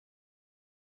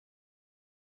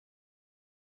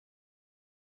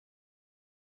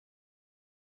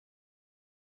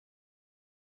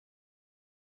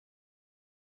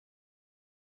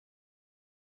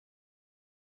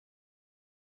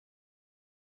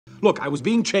Look, I was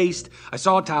being chased. I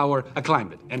saw a tower. I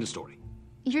climbed it. End of story.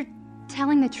 You're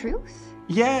telling the truth?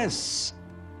 Yes.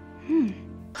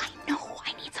 I know.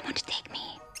 I need someone to take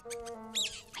me.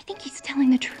 I think he's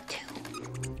telling the truth,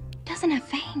 too. Doesn't have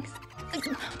fangs.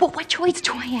 But what choice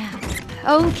do I have?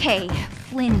 Okay,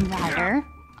 Flyn Ryder.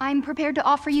 I'm prepared to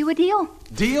offer you a deal.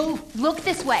 Deal? Look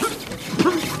this way.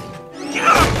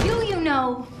 Do you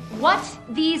know what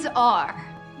these are?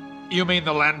 You mean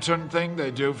the lantern thing they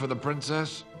do for the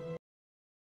princess?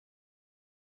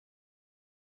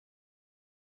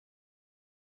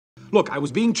 Look, I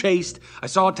was being chased. I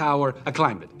saw a tower. I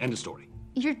climbed it. End of story.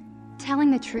 You're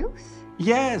telling the truth?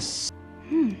 Yes.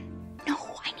 No,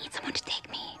 I need someone to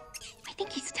take me. I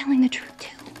think he's telling the truth,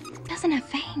 too. Doesn't have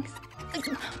fangs.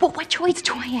 But what choice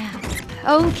do I have?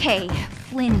 Okay,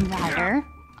 Flyn Ryder.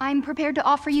 I'm prepared to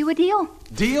offer you a deal.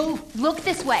 Deal? Look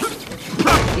this way.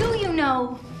 Do you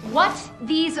know what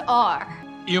these are?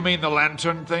 You mean the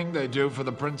lantern thing they do for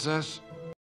the princess?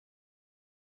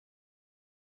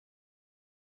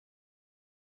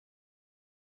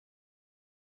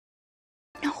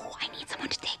 No, I need someone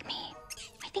to take me.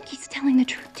 I think he's telling the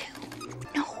truth, too.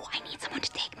 No, I need someone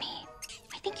to take me.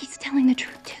 I think he's telling the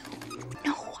truth, too.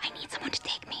 No, I need someone to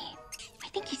take me. I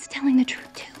think he's telling the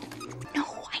truth, too. No,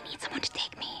 I need someone to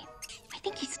take me. I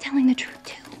think he's telling the truth,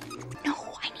 too. No,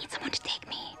 I need someone to take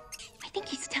me. I think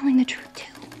he's telling the truth, too.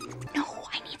 No,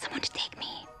 I need someone to take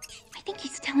me. I think he's telling the truth, too. No, I need someone to take me. I think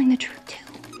he's telling the truth, too.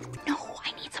 No, I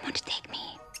need someone to take me.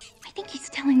 I think he's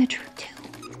telling the truth, too.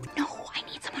 No,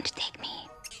 I need someone to take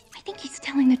me. I think he's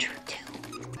telling the truth, too.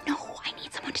 No, I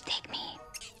need someone to take me.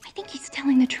 I think he's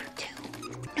telling the truth, too. No, I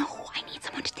need someone to take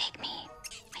me.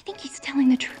 I think he's telling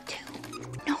the truth, too. No,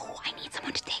 I need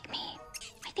someone to take me.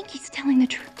 I think he's telling the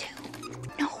truth, too.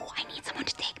 No, I need someone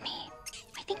to take me. I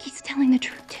think he's telling the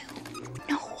truth, too.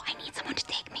 No, I need someone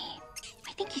to take me.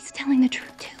 I think he's telling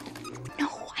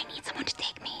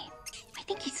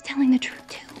the truth,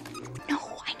 too. No,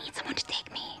 I need someone to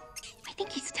take me. I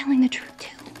think he's telling the truth,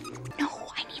 too. No,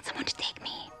 I need someone to take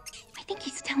me. I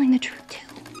think he's telling the truth, too.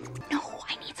 No,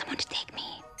 I need someone to take me.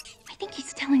 I think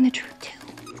he's telling the truth, too.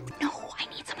 No, I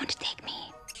need someone to take me.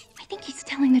 I think he's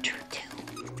telling the truth, too.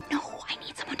 No, I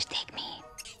need someone to take me.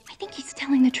 I think he's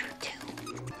telling the truth, too.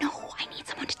 No, I need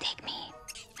someone to take me.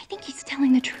 I think he's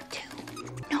telling the truth, too.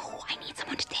 No, I need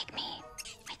someone to take me.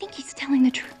 I think he's telling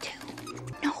the truth, too.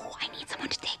 No, I need someone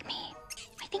to take me.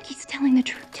 I think he's telling the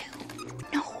truth, too.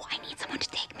 No, I need someone to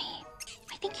take me.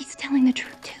 I think he's telling the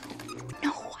truth, too.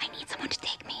 No, I need someone to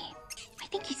take me. I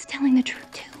think he's telling the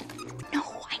truth, too. No,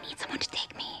 I need someone to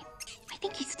take me. I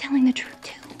think he's telling the truth.